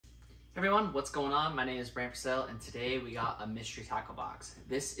Everyone, what's going on? My name is Brant Purcell, and today we got a mystery tackle box.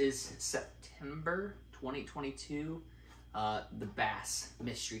 This is September 2022, the Bass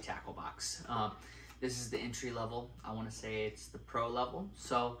mystery tackle box. This is the entry level. I want to say it's the pro level.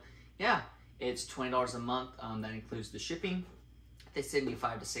 So yeah, it's $20 a month. That includes the shipping. They send you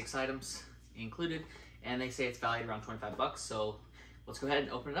 5 to 6 items included, and they say it's valued around 25 bucks. So let's go ahead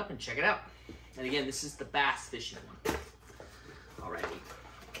and open it up and check it out. And again, this is the bass fishing one. Alrighty.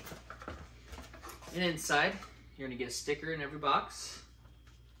 And inside, you're gonna get a sticker in every box,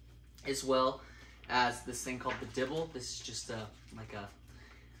 as well as this thing called the Dibble. This is just like a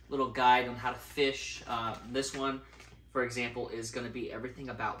little guide on how to fish. This one, for example, is gonna be everything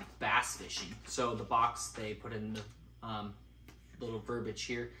about bass fishing. So the box, they put in the little verbiage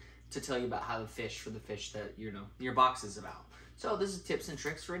here to tell you about how to fish for the fish that your box is about. So this is tips and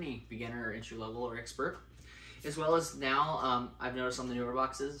tricks for any beginner or entry level or expert. As well as now, I've noticed on the newer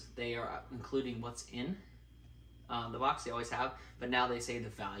boxes, they are including what's in the box. They always have, but now they say the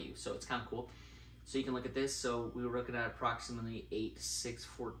value. So it's kind of cool. So you can look at this. So we were looking at approximately 8, 6,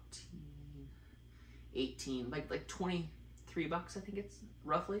 14, 18, like 23 bucks, I think it's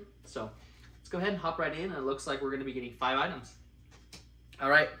roughly. So let's go ahead and hop right in. And it looks like we're going to be getting 5 items.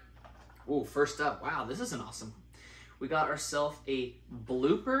 All right. Ooh, first up, wow, this is an awesome. We got ourselves a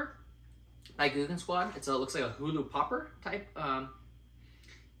blooper by Googan Squad. It looks like a Hulu popper type.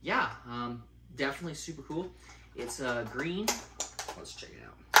 Definitely super cool. It's green. Let's check it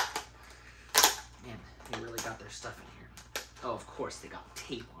out. Man, they really got their stuff in here. Oh, of course they got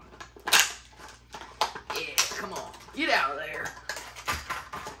tape on it. Yeah, come on, get out of there.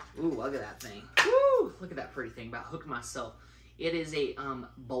 Ooh, look at that thing. Woo, look at that pretty thing. About hooked myself. It is a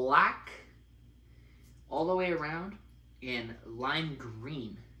black all the way around in lime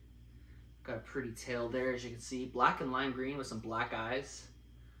green. Got a pretty tail there, as you can see. Black and lime green with some black eyes.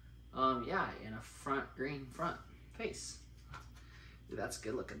 Yeah, and a front green front face. Dude, that's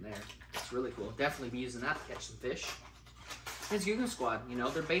good looking there. It's really cool. Definitely be using that to catch some fish. It's Googan Squad. You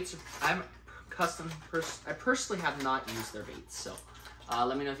know, their baits are, I personally have not used their baits. So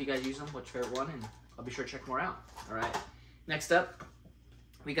let me know if you guys use them, what's your favorite one, and I'll be sure to check more out. All right. Next up,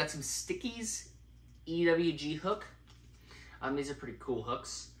 we got some Stickies EWG hook. These are pretty cool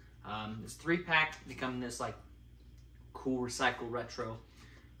hooks. This 3-pack becoming this like cool recycle retro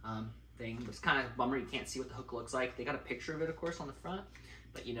thing. It's kind of a bummer you can't see what the hook looks like. They got a picture of it, of course, on the front,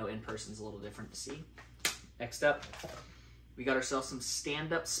 but you know, in person is a little different to see. Next up, we got ourselves some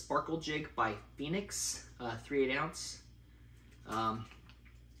stand-up sparkle jig by Phoenix, 3/8 ounce.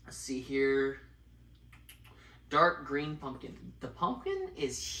 Let's see here, dark green pumpkin. The pumpkin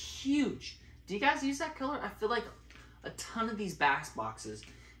is huge. Do you guys use that color? I feel like a ton of these bass boxes,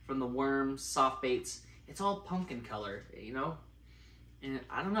 from the worms, soft baits, it's all pumpkin color, you know? And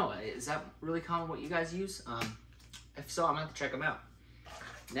I don't know, is that really common what you guys use? If so, I'm gonna have to check them out.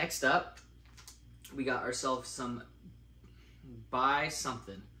 Next up, we got ourselves some Buy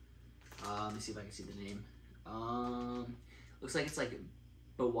Something. Let me see if I can see the name. Looks like it's like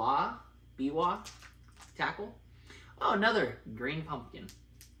Biwa tackle. Oh, another green pumpkin.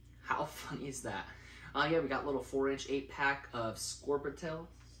 How funny is that? Yeah, we got a little 4-inch 8-pack of Scorpitel.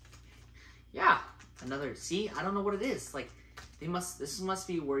 Yeah, another, see, I don't know what it is. Like, this must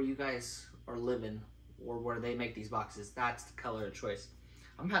be where you guys are living, or where they make these boxes. That's the color of choice.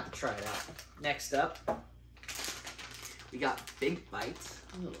 I'm gonna have to try it out. Next up, we got Big Bites.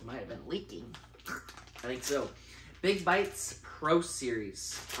 Oh, it might have been leaking. I think so. Big Bites Pro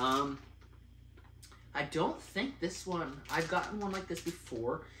Series. I don't think this one, I've gotten one like this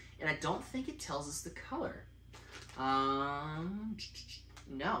before, and I don't think it tells us the color.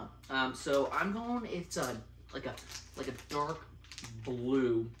 No. So I'm going, it's like a dark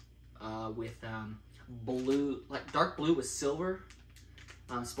blue with dark blue with silver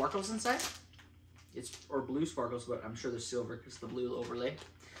sparkles inside. Or blue sparkles, but I'm sure there's silver because the blue overlay.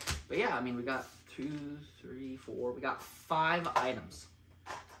 But yeah, I mean, we got 2, 3, 4, we got 5 items.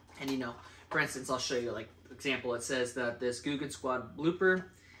 And you know, for instance, I'll show you like example. It says that this Googan Squad blooper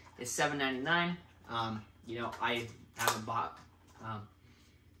is $7.99. You know, I haven't bought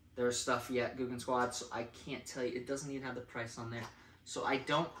their stuff yet, Googan Squad, so I can't tell you. It doesn't even have the price on there, so I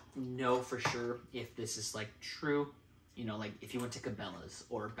don't know for sure if this is like true. You know, like if you went to Cabela's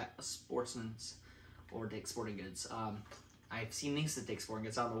or Sportsman's or Dick's Sporting Goods. I've seen these at Dick's Sporting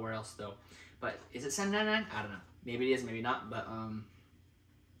Goods. I don't know where else though. But is it $7.99? I don't know. Maybe it is, maybe not. But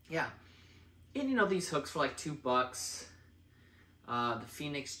yeah. And you know, these hooks for like $2. The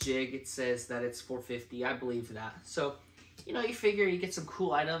Phoenix jig, it says that it's $4.50. I believe that. So you know, you figure you get some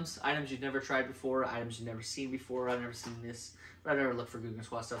cool items you've never tried before, items you've never seen before. I've never seen this, but I've never looked for Googan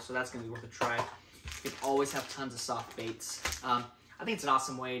Squad stuff, so that's going to be worth a try. You can always have tons of soft baits. I think it's an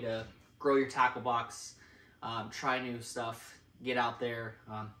awesome way to grow your tackle box, try new stuff, get out there,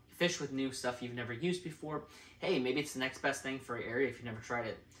 fish with new stuff you've never used before. Hey, maybe it's the next best thing for your area if you've never tried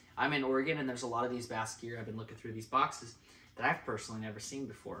it. I'm in Oregon, and there's a lot of these bass gear. I've been looking through these boxes that I've personally never seen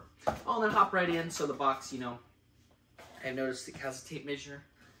before. Oh, and then hop right in. So the box, you know, I've noticed it has a tape measure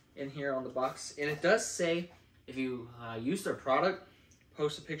in here on the box. And it does say, if you use their product,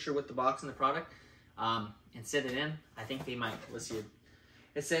 post a picture with the box and the product, and send it in. I think they might. Let's see.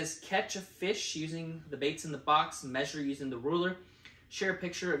 It says, catch a fish using the baits in the box, measure using the ruler, share a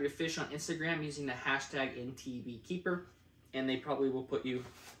picture of your fish on Instagram using the hashtag NTBKeeper, and they probably will put you,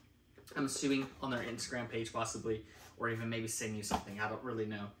 I'm assuming, on their Instagram page possibly, or even maybe send you something. I don't really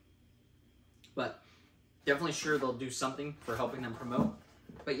know. But definitely sure they'll do something for helping them promote.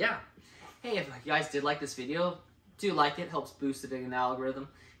 But yeah, hey, if you guys did like this video, do like it. Helps boost it in the algorithm.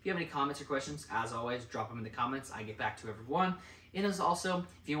 If you have any comments or questions, as always, drop them in the comments. I get back to everyone. And as also,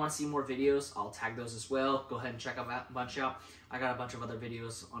 if you want to see more videos, I'll tag those as well. Go ahead and check a bunch out. I got a bunch of other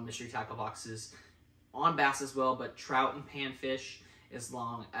videos on mystery tackle boxes, on bass as well, but trout and panfish, as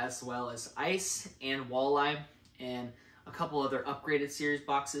well as ice and walleye, and a couple other upgraded series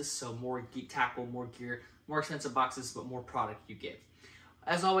boxes. So more tackle, more gear, more expensive boxes, but more product you get.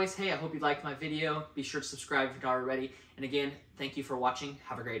 As always, hey, I hope you liked my video. Be sure to subscribe if you're not already. And again, thank you for watching.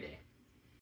 Have a great day.